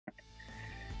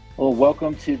Well,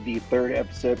 welcome to the third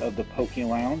episode of the Poke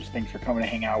Lounge. Thanks for coming to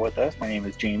hang out with us. My name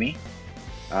is Jamie.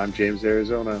 I'm James,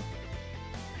 Arizona. And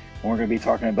we're going to be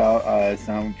talking about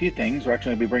some few things. We're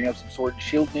actually going to be bringing up some Sword and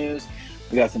Shield news.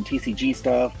 We got some TCG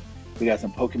stuff. We got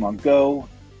some Pokemon Go.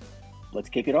 Let's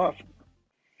kick it off.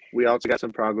 We also got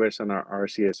some progress on our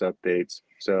arceus updates,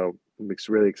 so I'm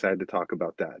really excited to talk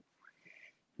about that.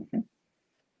 So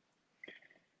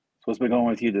what's been going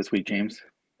with you this week, James?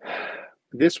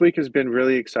 This week has been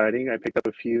really exciting. I picked up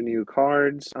a few new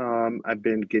cards. I've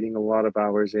been getting a lot of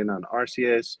hours in on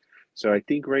arceus, so I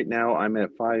think right now I'm at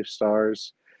 5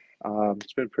 stars.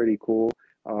 It's been pretty cool.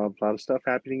 A lot of stuff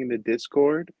happening in the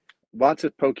Discord. Lots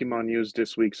of Pokemon news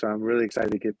this week, so I'm really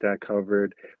excited to get that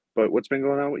covered. But what's been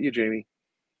going on with you, Jamie?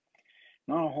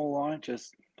 Not a whole lot,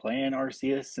 just playing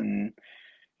Arceus, and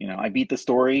I beat the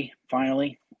story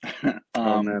finally.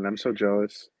 Oh man, I'm so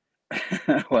jealous.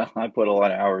 Well, I put a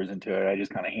lot of hours into it. I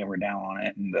just kind of hammered down on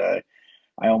it, and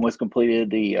I almost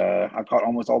completed I caught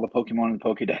almost all the Pokemon in the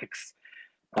Pokédex.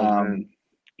 Oh man.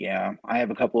 Yeah, I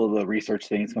have a couple of the research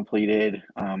things completed.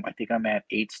 I think I'm at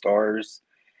 8 stars,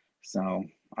 so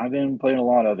I've been playing a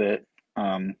lot of it.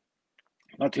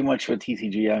 Not too much for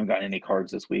TCG. I haven't gotten any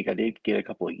cards this week. I did get a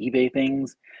couple of eBay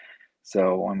things,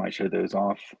 so I might show those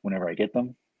off whenever I get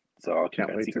them. So I'll keep Can't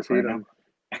that wait to secret for see right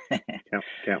now. them.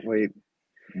 Can't wait.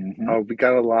 Mm-hmm. We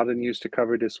got a lot of news to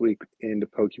cover this week in the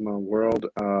Pokemon world.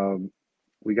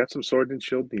 We got some Sword and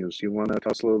Shield news. You want to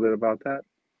tell us a little bit about that?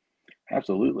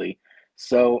 Absolutely.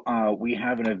 So we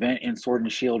have an event in Sword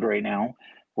and Shield right now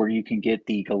where you can get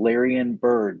the Galarian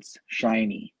birds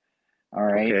shiny. All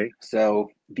right. Okay. So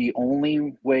the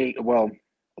only way, well,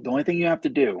 the only thing you have to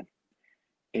do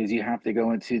is you have to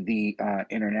go into the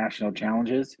international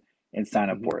challenges and sign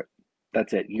up for it.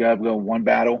 That's it. You got to go one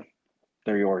battle,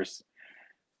 they're yours.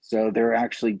 So there are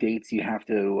actually dates you have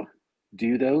to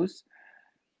do those.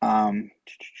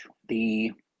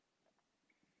 The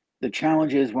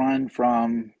challenges run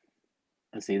from,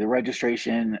 let's see, the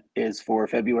registration is for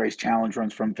February's challenge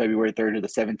runs from February 3rd to the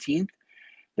 17th.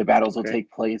 The battles will Okay.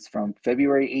 take place from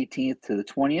February 18th to the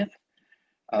 20th.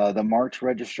 The March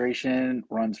registration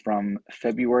runs from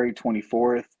February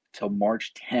 24th till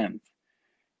March 10th.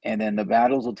 And then the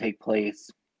battles will take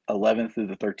place 11th through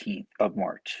the 13th of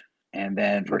March. And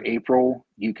then for April,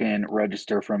 you can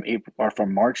register from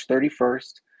March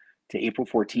 31st to April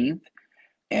 14th.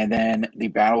 And then the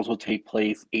battles will take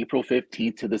place April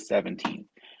 15th to the 17th.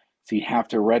 So you have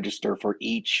to register for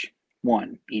each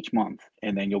month,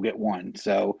 and then you'll get one.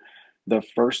 So the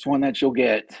first one that you'll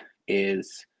get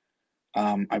is,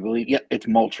 I believe, it's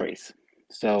Moltres.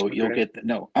 So you'll get,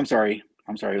 I'm sorry.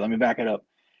 Let me back it up.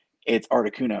 It's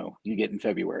Articuno you get in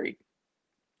February.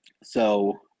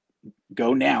 So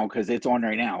go now because it's on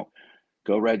right now.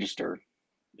 Go register.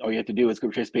 All you have to do is go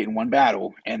participate in one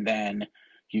battle, and then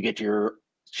you get your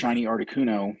shiny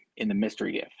Articuno in the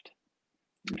mystery gift.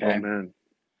 Okay. Oh man.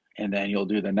 And then you'll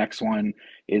do the next one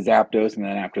is Zapdos, and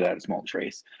then after that is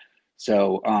Moltres.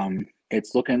 So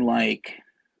it's looking like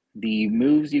the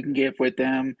moves you can get with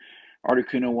them.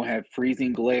 Articuno will have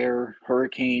Freezing Glare,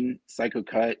 Hurricane, Psycho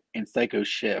Cut, and Psycho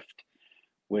Shift,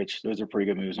 which those are pretty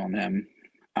good moves on them.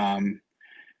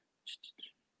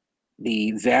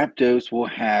 The Zapdos will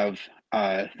have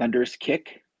Thunderous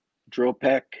Kick, Drill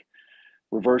Peck,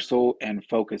 Reversal, and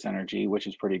Focus Energy, which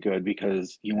is pretty good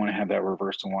because you want to have that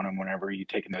reversal on him whenever you're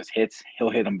taking those hits. He'll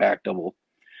hit them back double.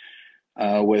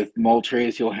 With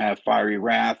Moltres, you'll have Fiery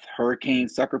Wrath, Hurricane,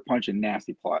 Sucker Punch, and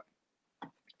Nasty Plot.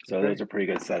 So those are pretty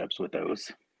good setups with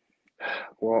those.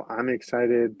 Well, I'm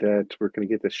excited that we're going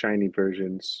to get the shiny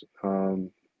versions.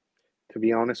 To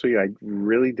be honest with you, I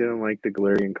really didn't like the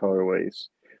Galarian colorways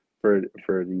for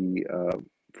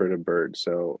the bird.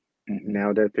 So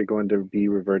now that they're going to be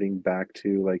reverting back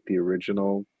to like the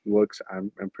original looks,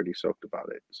 I'm pretty stoked about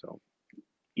it. So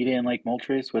you didn't like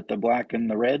Moltres with the black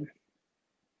and the red?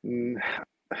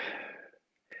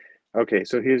 Okay,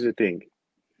 so here's the thing.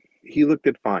 He looked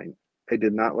it fine. I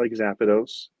did not like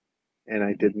Zapdos, and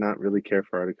I did not really care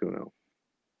for Articuno.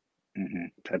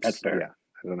 That's fair. Yeah,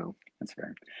 I don't know. That's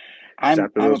fair. Zapdos I'm a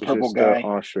purple was just guy.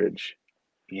 ostrich.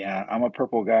 Yeah, I'm a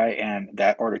purple guy, and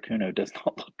that Articuno does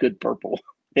not look good purple.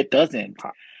 It doesn't.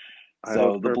 I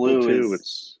So love the purple blue too.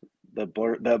 is the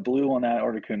blue on that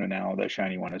Articuno now, that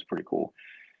shiny one, is pretty cool.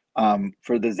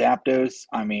 For the Zapdos,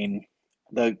 I mean,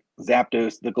 the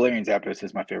Galarian Zapdos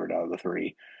is my favorite out of the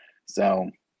three. So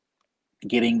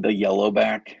getting the yellow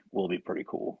back will be pretty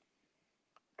cool.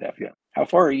 Definitely. Yeah. How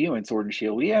far are you in Sword and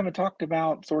Shield? We haven't talked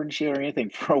about Sword and Shield or anything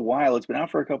for a while. It's been out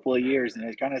for a couple of years, and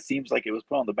it kind of seems like it was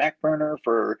put on the back burner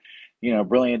for,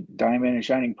 Brilliant Diamond and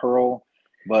Shining Pearl.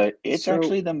 But it's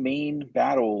actually the main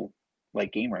battle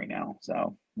like game right now.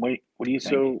 So what do you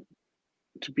think? So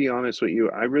to be honest with you,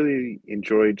 I really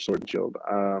enjoyed Sword and Shield.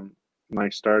 My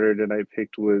starter that I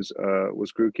picked was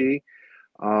Grookey.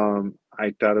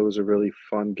 I thought it was a really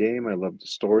fun game. I loved the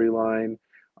storyline.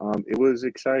 It was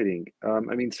exciting. I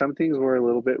mean, some things were a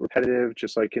little bit repetitive,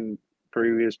 just like in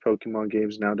previous Pokemon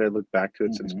games. Now that I look back to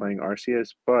it since Hmm. playing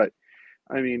Arceus, but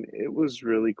I mean, it was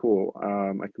really cool.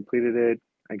 I completed it.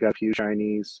 I got a few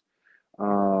shinies.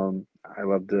 I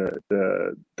love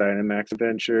the Dynamax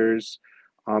adventures.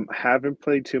 Haven't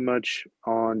played too much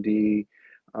um,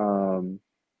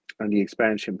 on the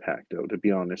expansion pack though, to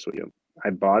be honest with you. I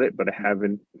bought it, but I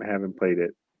haven't played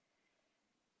it.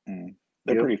 Mm.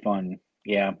 They're You? pretty fun.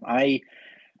 Yeah, I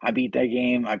beat that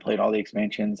game. I played all the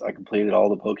expansions. I completed all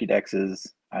the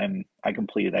Pokédexes. I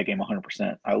completed that game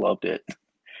 100%. I loved it.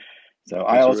 So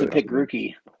I It's a also really picked awesome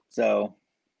game. Grookey. So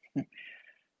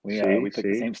we See, picked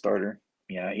the see. same starter.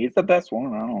 Yeah, he's the best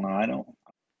one. I don't know. I don't.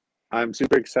 I'm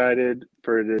super excited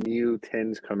for the new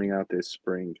tins coming out this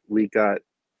spring. We got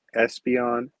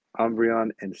Espeon,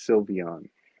 Umbreon, and Sylveon.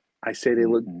 I say they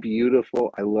look Mhm.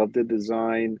 beautiful. I love the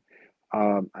design.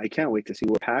 I can't wait to see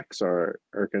what packs are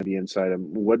going to be inside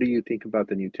them. What do you think about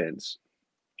the new tins?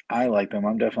 I like them.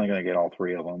 I'm definitely gonna get all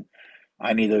three of them.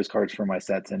 I need those cards for my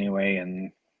sets anyway,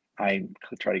 and I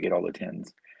try to get all the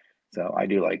tins. So I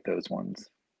do like those ones.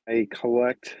 I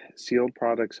collect sealed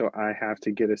products, so I have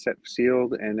to get a set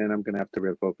sealed, and then I'm gonna have to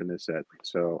rip open the set.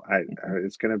 So Mhm.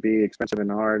 it's gonna be expensive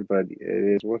and hard, but it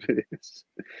is what it is.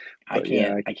 But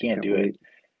yeah, I I can't can't do it. wait.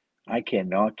 I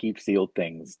cannot keep sealed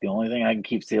things. The only thing I can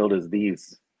keep sealed is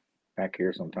these back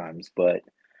here sometimes, but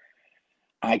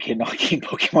I cannot keep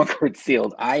Pokemon cards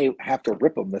sealed. I have to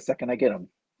rip them the second I get them.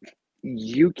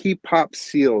 You keep pop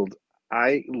sealed.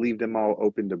 I leave them all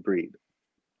open to breed.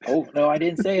 Oh no, I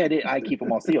didn't say I did. I keep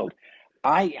them all sealed.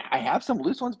 I have some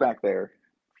loose ones back there.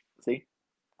 See?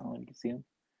 Oh, you can see them.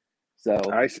 So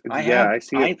Yeah, I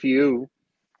see a I few.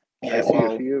 I yeah. see a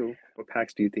Well, few. What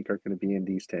packs do you think are going to be in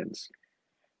these tins?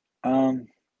 um,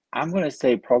 I'm gonna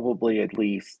say probably at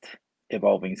least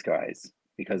Evolving Skies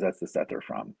because that's the set they're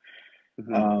from.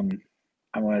 Hmm. Um,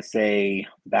 I'm gonna say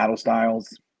Battle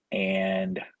Styles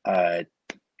and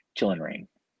Chillin' Rain.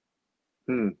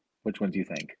 Hmm. Which one do you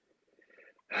think?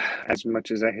 As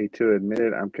much as I hate to admit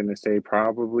it, I'm going to say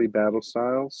probably Battle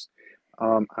Styles.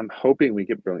 I'm hoping we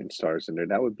get Brilliant Stars in there.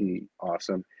 That would be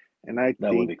awesome. And I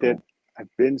That would think be that cool.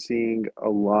 I've been seeing a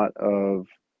lot of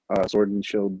Sword and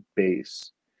Shield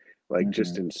base, like Hmm.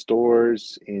 just in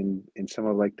stores, in some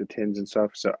of like the tins and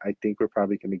stuff. So I think we're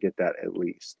probably going to get that at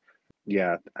least.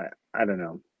 Yeah, I don't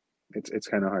know. It's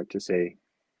kind of hard to say.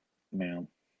 Yeah.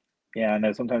 Yeah, I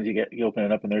know sometimes you open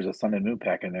it up and there's a Sun and Moon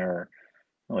pack in there.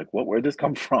 I'm like, what? Where'd this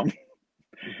come from?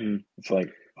 Hmm. It's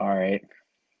like, all right,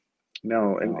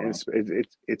 No, I and don't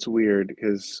know. it's weird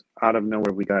because out of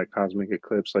nowhere we got Cosmic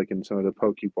Eclipse like in some of the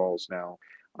Pokeballs now.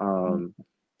 Mm. Um,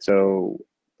 so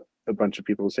a bunch of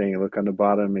people saying, look on the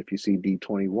bottom if you see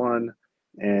D21,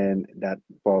 and that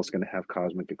ball's going to have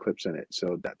Cosmic Eclipse in it.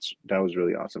 So that was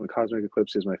really awesome. And Cosmic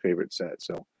Eclipse is my favorite set,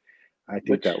 so I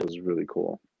think that Which, was really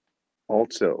cool.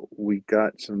 Also, we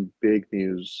got some big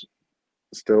news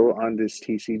still on this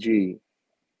TCG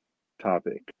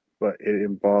topic, but it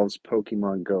involves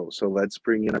Pokemon Go. So let's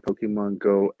bring in a Pokemon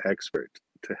Go expert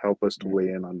to help us to weigh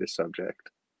mhm. in on this subject.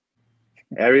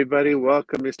 Everybody,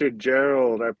 welcome Mr.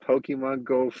 Gerald, our Pokemon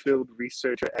Go field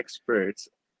researcher expert.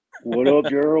 What up,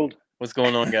 Gerald? What's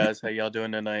going on, guys? How y'all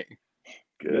doing tonight?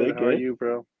 Good, Good, how are good. you,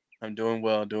 bro? I'm doing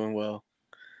well, doing well.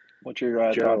 What's your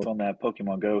thoughts Gerald, on that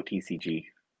Pokemon Go TCG?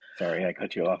 Sorry, I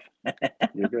cut you off.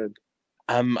 you're good.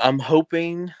 I'm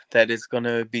hoping that it's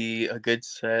gonna be a good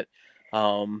set.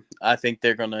 I think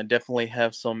they're gonna definitely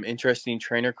have some interesting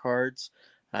trainer cards.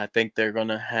 I think they're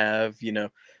gonna have,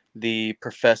 the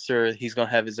professor. He's gonna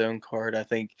have his own card. I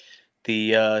think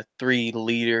the three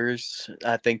leaders.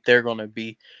 I think they're gonna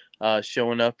be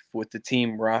showing up with the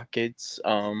Team Rockets.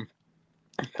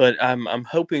 But I'm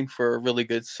hoping for a really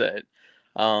good set.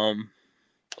 Um,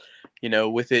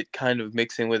 with it kind of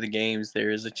mixing with the games,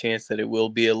 there is a chance that it will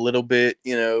be a little bit,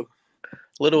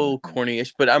 little Hmm.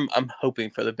 cornyish, but I'm hoping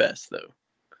for the best though.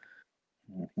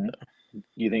 Hmm.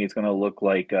 You think it's gonna look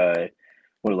like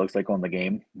what it looks like on the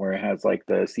game, where it has like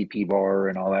the CP bar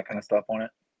and all that kind of stuff on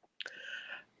it?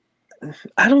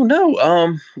 I don't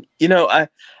know. You know,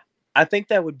 I think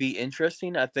that would be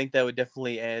interesting. I think that would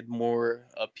definitely add more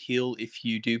appeal if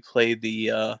you do play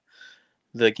the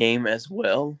game as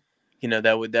well.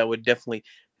 That would definitely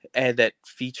add that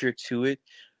feature to it.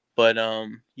 But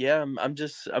yeah, I'm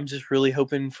just really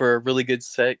hoping for a really good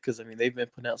set because I mean they've been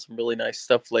putting out some really nice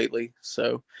stuff lately.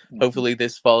 So Hmm. hopefully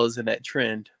this follows in that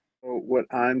trend. Well, what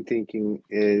I'm thinking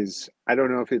is, I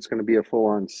don't know if it's going to be a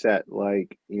full-on set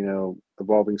like,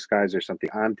 Evolving Skies or something.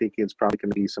 I'm thinking it's probably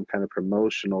going to be some kind of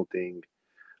promotional thing.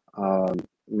 Um,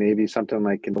 Maybe something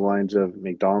like in the lines of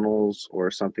McDonald's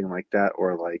or something like that,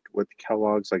 or like with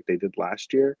Kellogg's, like they did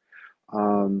last year.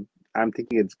 I'm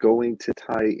thinking it's going to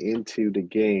tie into the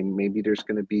game. Maybe there's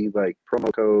going to be like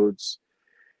promo codes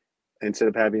instead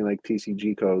of having like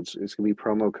TCG codes. It's going to be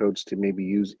promo codes to maybe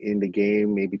use in the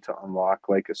game, maybe to unlock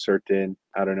like a certain,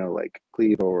 I don't know, like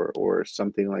cleave or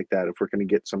something like that. If we're going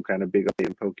to get some kind of big update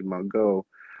in Pokemon Go,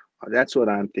 that's what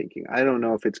I'm thinking. I don't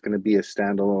know if it's going to be a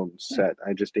standalone set.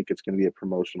 I just think it's going to be a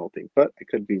promotional thing, but I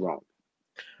could be wrong.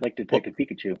 Like Well, Detective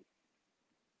Pikachu.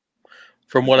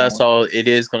 from Is what I that one? saw, it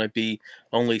is going to be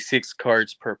only 6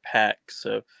 cards per pack,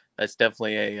 so that's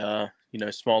definitely a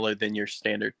smaller than your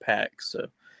standard pack. So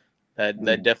that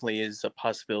definitely is a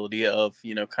possibility of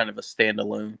kind of a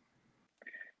standalone.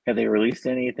 Have they released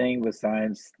anything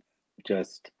besides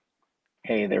just,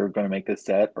 hey, they were going to make this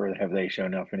set, or have they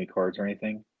shown off any cards or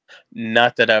anything?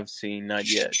 Not that I've seen, not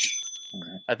yet.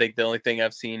 Mhm. I think the only thing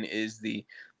I've seen is the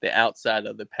outside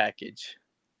of the package.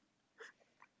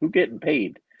 Who getting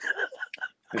paid?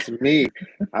 It's me.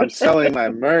 I'm selling my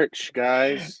merch,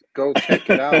 guys. Go check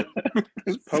it out.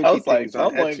 It's Pokey Sounds like Things on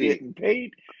someone Etsy, getting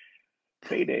paid.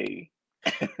 Payday.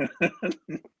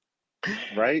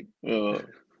 right? Oh,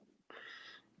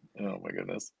 oh my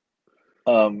goodness.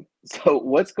 So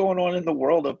what's going on in the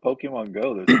world of Pokemon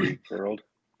Go this week, Gerald?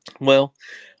 Well,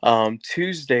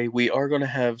 Tuesday we are going to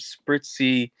have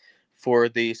Spritzy for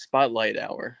the Spotlight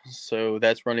Hour. So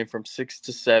that's running from 6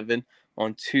 to 7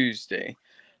 on Tuesday.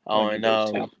 Oh, I need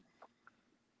On those too.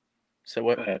 So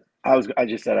what? Go ahead. I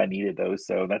just said I needed those,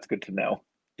 so that's good to know.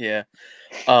 Yeah.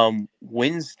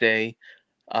 Wednesday,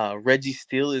 Reggie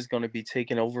Steele is going to be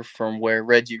taking over from where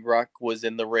Reggie Rock was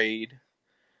in the raid.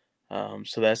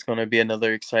 So that's going to be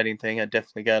another exciting thing. I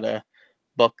definitely got to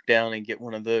buck down and get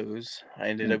one of those. I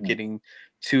ended up getting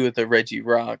 2 of the Reggie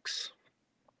Rocks.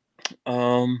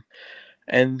 And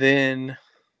then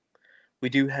we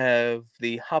do have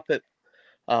the Hop It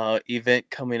event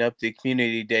coming up, the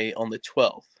Community Day on the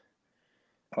 12th.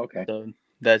 Okay. So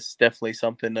that's definitely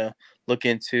something to look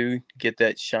into, get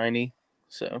that shiny.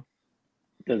 So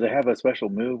Does it have a special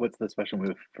move? What's the special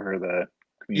move for the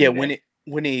yeah, community day?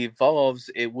 when it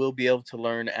evolves, it will be able to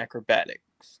learn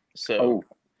acrobatics. So Oh,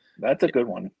 that's a good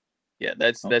one. yeah,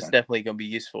 that's Okay. definitely going to be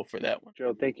useful for that one.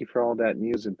 Joe, thank you for all that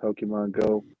news in Pokemon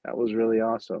Go. That was really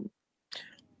awesome.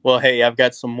 Well, hey, I've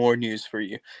got some more news for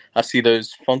you. I see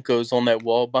those Funkos on that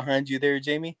wall behind you there,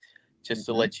 Jamie. Just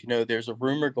to let you know, there's a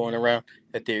rumor going around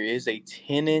that there is a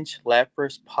 10-inch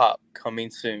Lapras Pop coming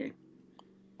soon.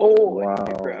 Oh, I need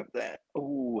to Wow. grab that.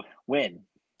 Oh, when?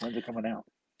 When's it coming out?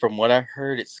 From what I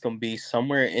heard, it's going to be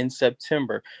somewhere in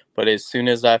September. But as soon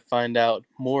as I find out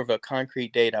more of a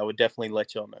concrete date, I would definitely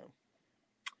let y'all know.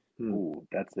 Ooh,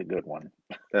 that's a good one.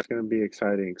 That's going to be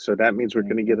exciting. So that means we're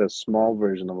going to get a small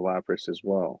version of Lapras as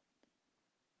well.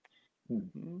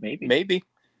 Maybe. Maybe.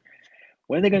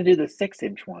 When are they going to do the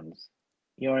 6-inch ones?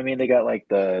 You know what I mean? They got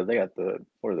the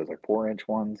what are those, like 4-inch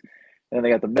ones, and then they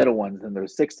got the middle ones, and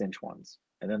there's 6-inch ones,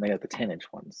 and then they got the 10-inch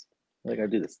ones. They got to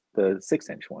do this the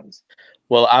 6-inch ones.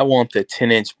 Well, I want the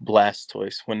 10-inch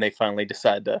Blastoise when they finally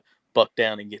decide to buck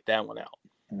down and get that one out.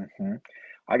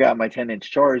 I got my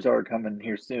 10-inch Charizard coming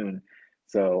here soon,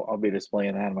 so I'll be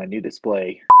displaying that on my new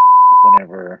display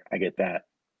whenever I get that.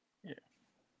 Yeah.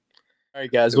 All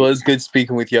right, guys. Well, it's good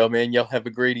speaking with y'all, man. Y'all have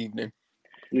a great evening.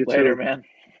 You Later, too. man.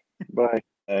 Bye.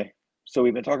 So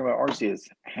we've been talking about Arceus.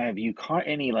 Have you caught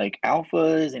any like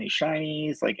alphas, any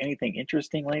shinies, like anything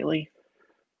interesting lately?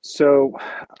 So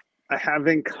I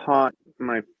haven't caught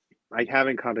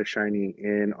a shiny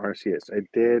in Arceus. I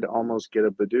did almost get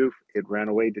a Bidoof. It ran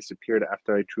away, disappeared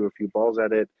after I threw a few balls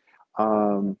at it.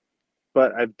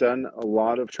 But I've done a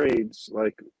lot of trades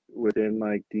like within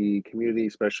like the community,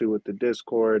 especially with the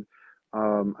Discord.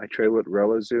 I traded with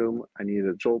Relizoom. I needed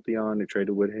a Jolteon. I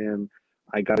traded with him.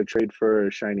 I got a trade for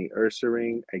a shiny Ursa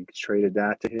ring. I traded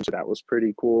that to him, so that was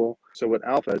pretty cool. So with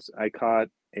alphas, I caught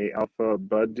a alpha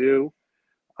Budew.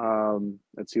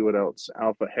 Let's see what else.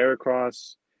 Alpha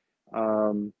Heracross.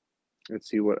 Um, let's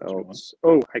see what else.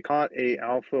 Oh, I caught a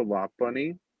alpha Lock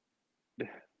Bunny,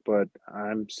 but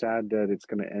I'm sad that it's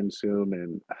going to end soon,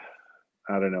 and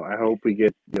I don't know. I hope we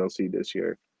get DLC this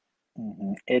year.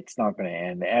 It's not going to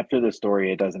end. After the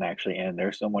story, it doesn't actually end.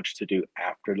 There's so much to do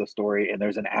after the story, and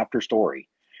there's an after story.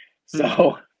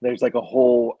 So there's like a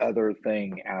whole other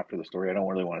thing after the story. I don't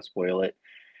really want to spoil it.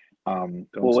 Don't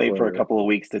We'll wait for a spoil it. couple of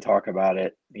weeks to talk about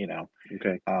it,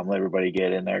 Okay. let everybody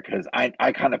get in there because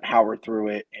I kind of powered through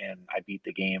it and I beat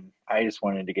the game. I just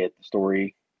wanted to get the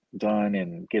story done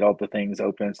and get all the things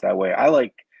open. So that way, I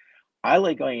like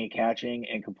going and catching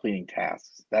and completing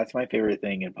tasks. That's my favorite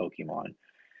thing in Pokemon.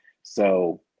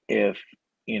 So if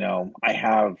I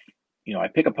have I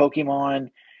pick a Pokemon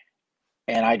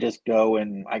and I just go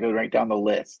and I go right down the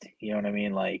list. You know what I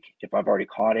mean? Like if I've already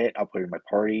caught it, I'll put it in my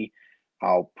party.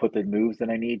 I'll put the moves that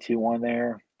I need to on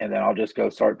there, and then I'll just go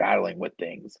start battling with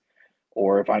things.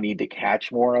 Or if I need to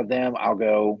catch more of them, I'll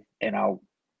go and I'll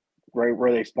right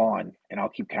where they spawn, and I'll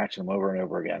keep catching them over and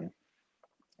over again.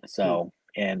 Hmm. So,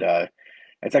 and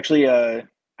it's actually I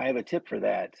have a tip for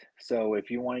that. So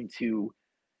if you're wanting to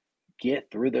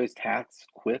get through those tasks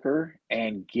quicker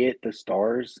and get the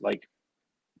stars like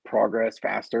progress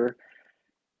faster,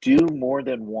 do more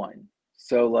than one.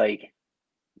 So like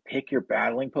pick your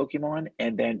battling Pokemon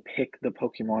and then pick the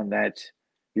Pokemon that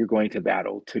you're going to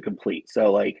battle to complete.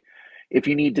 So like if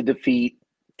you need to defeat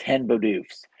 10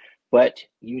 Bidoofs, but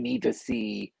you need to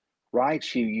see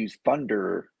Raichu use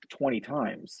Thunder 20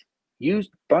 times, use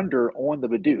Thunder on the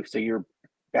Bidoof. So you're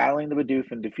battling the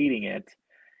Bidoof and defeating it,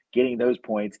 getting those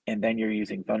points, and then you're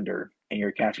using Thunder and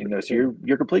you're catching those. So Okay.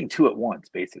 you're completing two at once,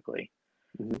 basically.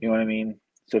 Hmm. You know what I mean?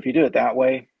 So if you do it that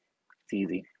way, it's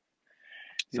easy.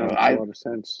 No, So it makes a I lot of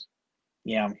sense.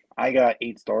 yeah, I got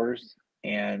 8 stars,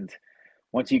 and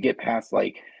once you get past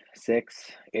like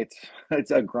 6,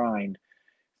 it's a grind.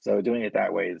 So doing it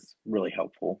that way is really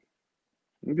helpful.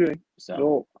 Okay. So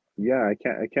Well, yeah,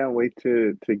 I can't wait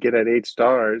to get at 8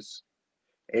 stars.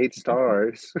 8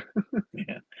 stars.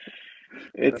 yeah,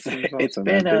 That it's seems it's awesome,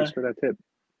 man. been Thanks for that tip.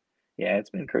 yeah, it's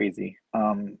been crazy.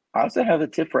 I also have a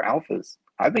tip for alphas.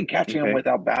 I've been catching them Okay.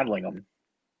 without battling them.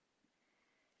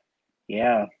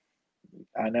 Yeah,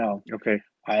 I know. Okay.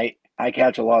 I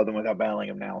catch a lot of them without battling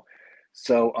them now.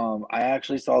 So I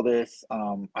actually saw this.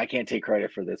 I can't take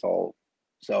credit for this all.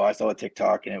 So I saw a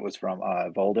TikTok and it was from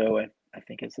Voldo, I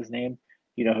think it's his name.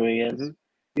 You know who he Hmm. is?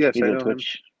 Yes, He's I a know him.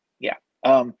 Twitch. Yeah.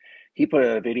 Um, he put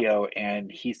a video and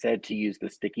he said to use the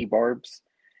sticky barbs,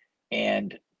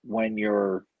 and when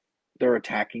they're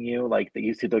attacking you, like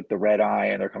you see the red eye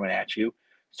and they're coming at you,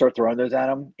 start throwing those at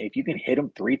them. If you can hit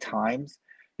them 3 times,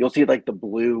 you'll see like the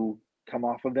blue come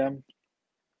off of them.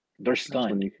 They're That's when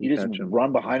stunned. you can You just catch him.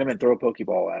 run behind them and throw a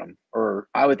Pokeball at them. Or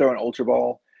I would throw an Ultra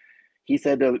Ball. He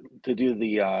said to do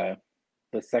the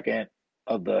second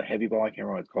of the heavy ball. I can't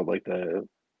remember what it's called, like the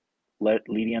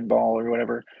Leadian ball or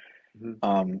whatever. Hmm.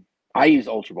 Um, I use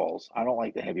Ultra Balls. I don't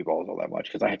like the heavy balls all that much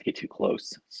because I have to get too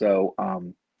close. So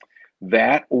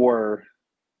that or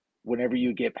whenever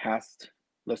you get past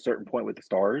a certain point with the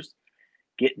stars,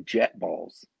 get Jet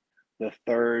Balls, the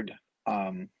third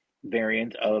um,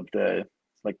 variant of the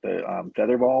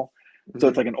feather ball. So Hmm.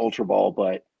 it's like an ultra ball,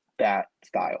 but that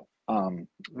style.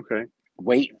 Okay.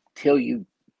 Wait till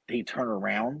they turn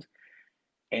around,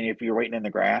 and if you're waiting in the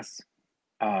grass,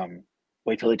 um,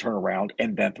 wait till they turn around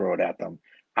and then throw it at them.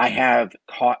 I have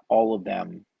caught all of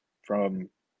them from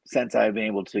since I've been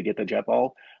able to get the jet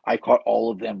ball. I've caught all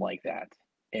of them like that,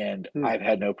 and Hmm. I've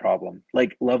had no problem.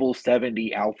 Like level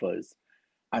 70 alphas,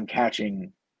 I'm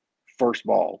catching first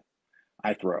ball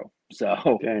I throw.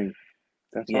 So Dang,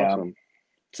 that's yeah, awesome.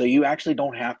 so you actually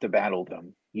don't have to battle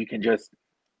them. You can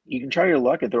try your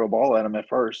luck and throw a ball at them at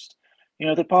first.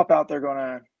 If they pop out, they're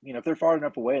gonna if they're far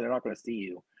enough away, they're not gonna see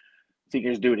you. So you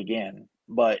can just do it again.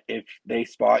 But if they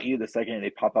spot you the second they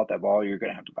pop out that ball, you're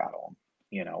gonna have to battle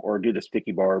them. Or do the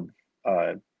sticky barb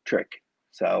uh, trick.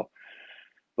 So,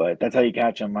 but that's how you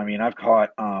catch them. I mean, I've caught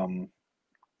oh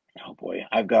boy,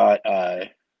 I've got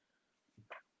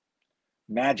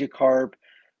Magikarp.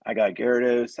 I got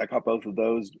Gyarados. I caught both of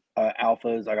those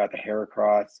alphas. I got the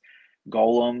Heracross,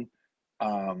 Golem,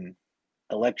 um,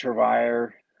 Electivire,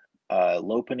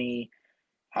 Lopunny.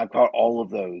 I've caught all of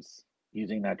those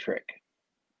using that trick.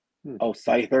 Hmm. Oh,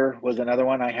 Scyther was another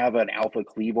one. I have an Alpha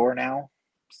Cleavor now.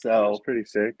 That's So, pretty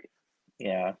sick.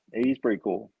 yeah, he's pretty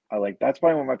cool. That's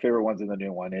probably one of my favorite ones in the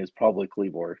new one is probably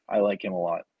Cleavor. I like him a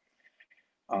lot.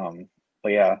 Um,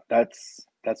 but yeah, that's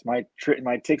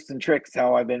my tips and tricks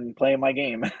how I've been playing my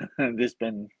game. I've just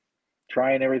been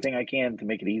trying everything I can to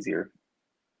make it easier.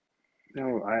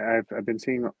 No, I've been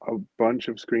seeing a bunch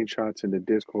of screenshots in the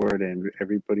Discord, and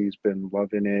everybody's been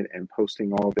loving it and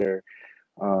posting all their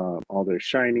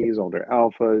shinies, all their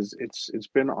alphas. It's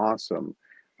been awesome.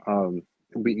 Um,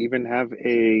 we even have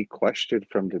a question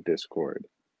from the Discord.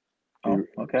 Oh,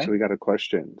 So okay. we got a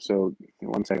question. So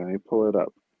one second, let me pull it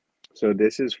up. So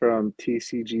this is from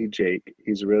TCG Jake.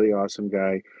 He's a really awesome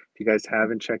guy. If you guys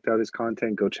haven't checked out his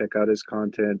content, go check out his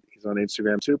content. He's on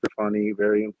Instagram, super funny,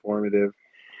 very informative.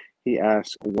 He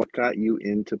asks, "What got you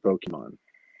into Pokemon?"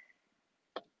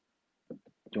 Do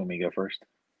you want me to go first?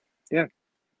 Yeah.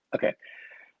 Okay.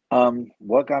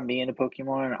 What got me into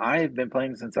Pokemon? I've been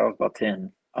playing since I was about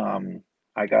 10.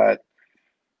 I got,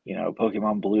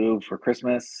 Pokemon Blue for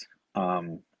Christmas.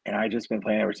 And I just been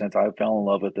playing ever since. I fell in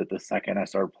love with it the second I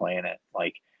started playing it.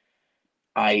 Like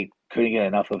I couldn't get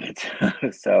enough of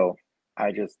it. So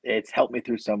it's helped me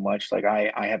through so much. Like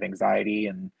I have anxiety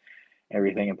and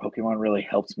everything, and Pokemon really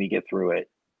helps me get through it.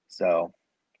 So,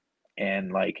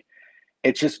 and like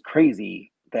it's just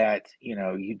crazy that,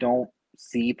 you don't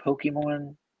see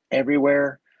Pokemon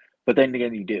everywhere, but then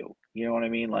again you do. You know what I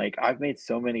mean? Like I've made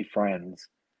so many friends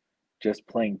just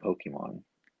playing Pokemon.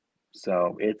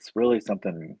 So it's really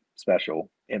something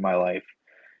special in my life.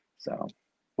 So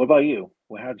what about you?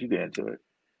 Well, how'd you get into it?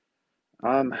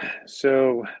 Um,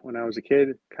 so when I was a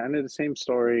kid, kind of the same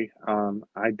story.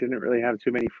 I didn't really have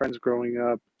too many friends growing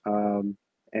up.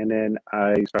 And then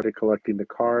I started collecting the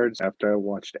cards after I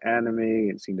watched anime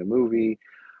and seen the movie.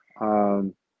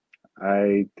 Um,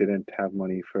 I didn't have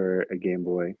money for a Game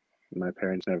Boy. My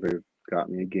parents never got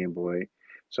me a Game Boy,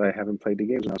 so I haven't played the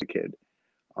games when I was a kid.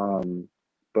 Um,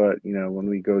 but when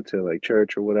we go to like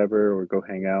church or whatever, or go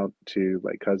hang out to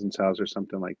like cousin's house or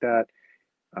something like that,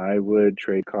 I would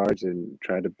trade cards and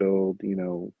try to build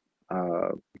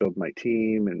my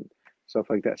team and stuff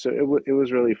like that. So it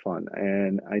was really fun,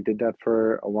 and I did that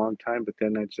for a long time. But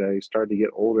then as I started to get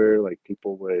older, like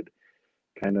people would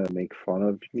kind of make fun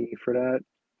of me for that.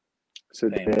 So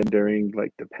Same. then during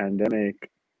like the pandemic,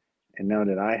 and now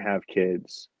that I have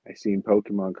kids, I seen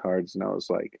Pokemon cards, and I was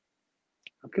like,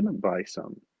 I'm gonna buy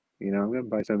some. I'm gonna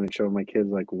buy some and show my kids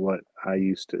like what I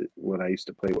used to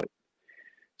play with.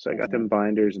 So I got Hmm. them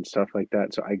binders and stuff like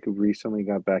that. So I recently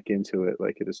got back into it,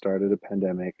 like at the start of the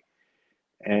pandemic,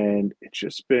 and it's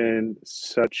just been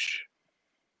such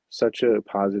a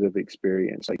positive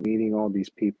experience. Like meeting all these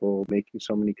people, making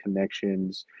so many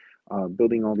connections,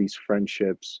 building all these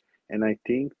friendships, and I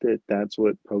think that that's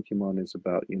what Pokemon is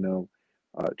about.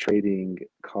 Trading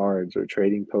cards or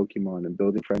trading Pokemon and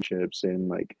building friendships and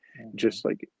like Hmm. just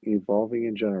like evolving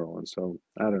in general. And so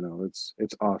I don't know, it's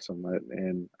awesome,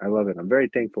 and I love it. I'm very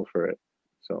thankful for it.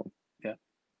 So. Yeah.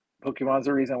 Pokemon's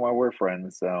the reason why we're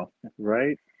friends. So,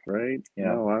 Right, right.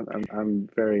 yeah. No, I'm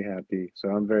very happy. So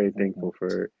I'm very Hmm. thankful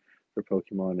for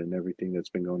Pokemon and everything that's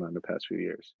been going on the past few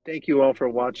years. Thank you all for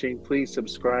watching. Please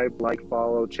subscribe, like,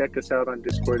 follow. Check us out on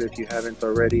Discord if you haven't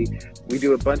already. We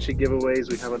do a bunch of giveaways.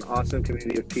 We have an awesome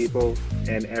community of people,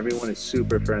 and everyone is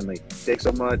super friendly. Thanks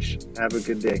so much. Have a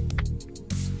good day.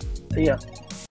 See ya.